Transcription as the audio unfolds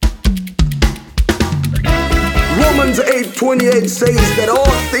Romans 8:28 says that all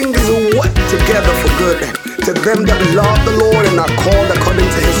things work together for good to them that love the Lord and are called according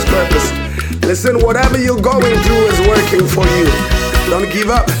to his purpose. Listen, whatever you're going through is working for you. Don't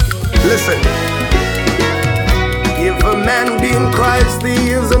give up. Listen. If a man be in Christ, he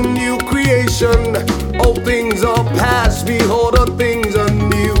is a new creation. All things are past, behold, all things are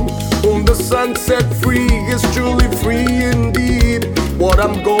new. Whom the Son set free is truly free indeed. What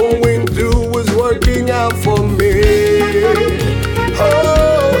I'm going through is working out for me.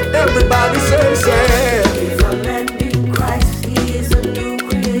 Oh, everybody say. If a man be in Christ, he is a new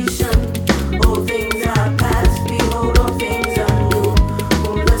creation. All things are past, behold, all things are new.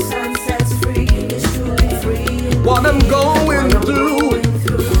 Whom the Son sets free is truly free indeed. What I'm going through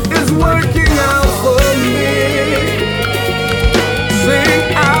is working out for me. Sing,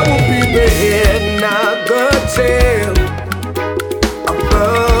 I will be the head, not the tail.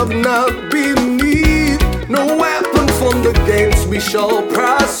 Above, not beneath. No weapon formed against me shall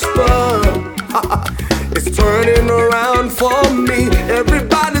prosper. It's turning around for me.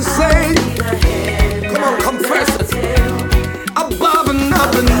 Everybody say, come on, confess it. Above and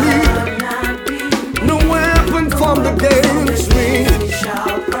not beneath. No weapon formed against me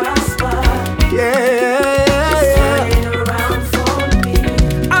Shall prosper. yeah. Turning around for me.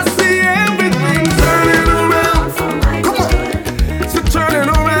 I see everything turning around. For my Come on, good. it's turning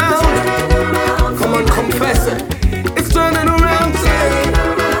around. Around Come on, confess it. It's turning around. Say,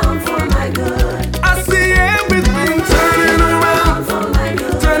 around for my good. I see everything turning around. For my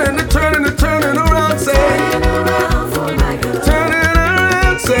good. Turning around. Say, Around for my good. turning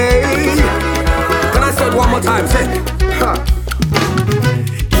around. Say, can I say it one more time? Say, huh.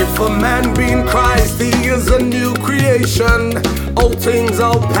 If a man be in Christ, he is a new creation. All things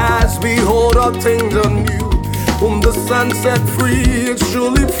are past, behold, all things are new. Whom the Son set free is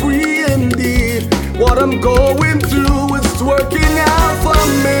truly free indeed. What I'm going through is working out for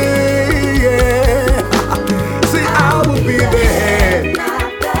me. Yeah. See, I will be the head,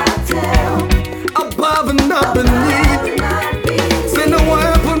 Not that tail. above and not beneath. Not be Say no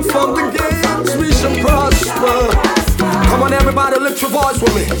weapon from the gates we shall prosper. Come on, everybody, lift your voice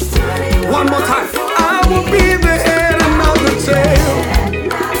with me. One more time. I will be the head and not the tail.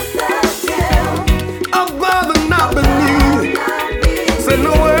 Above and not beneath. Say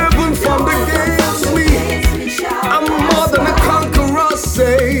no weapon from the gates me. I'm more than a conqueror.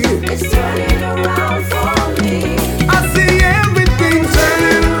 Say, It's turning around for me. I see everything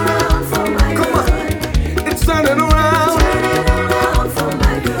turning. Around for my Come good. on, it's turning around. Around for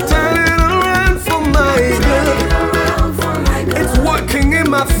my good. Turning around for my good. Around for my good. It's working in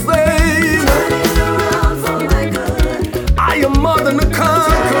my favor. Around for my good. I am more than a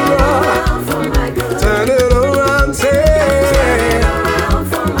conqueror. Around for my good. Turn it around, say. Around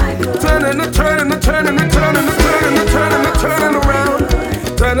for my good. Turning around.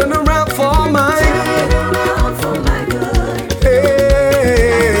 Turning around for my good. Around for my good.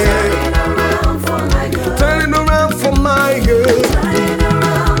 Hey. Around for my good. Turning around for my good.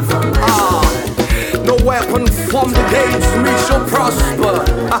 Around for my No weapon formed against me shall prosper.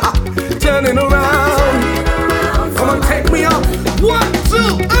 Turning around. Come on, take me up. 1,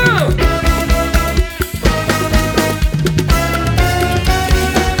 2,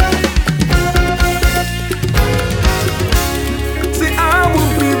 See, I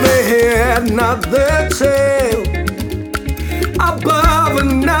will be the head, not the tail. Above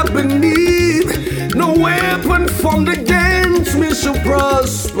and not beneath. No weapon formed against me shall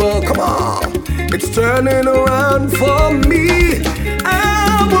prosper. Come on, it's turning around for me.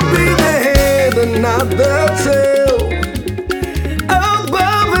 I will be the head and not the tail.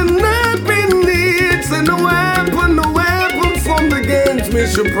 Above and not beneath. Say no weapon formed against me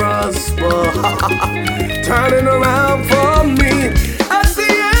shall prosper. Turning around for me. I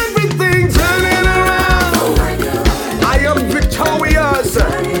see everything turning around. I am victorious.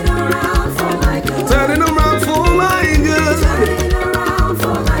 Turning around for my good. Turning around for my good. Turning around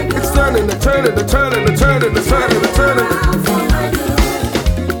for my good. It's turning. Around for my good.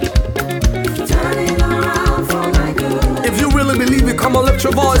 Turning around for my good. If you really believe it, come on, lift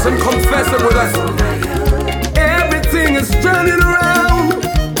your voice and confess it with us. Everything is turning around.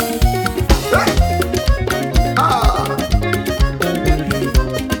 Hey. Ah.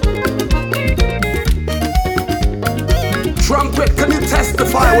 Trumpet, can you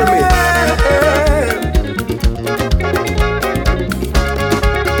testify with me?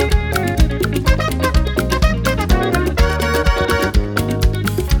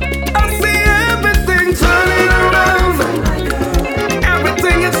 I see everything turning around.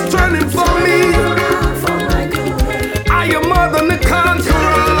 Everything is turning for me.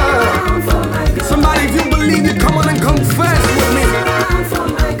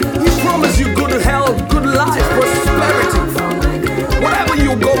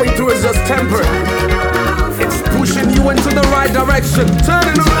 direction,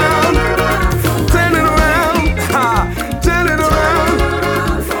 turning around.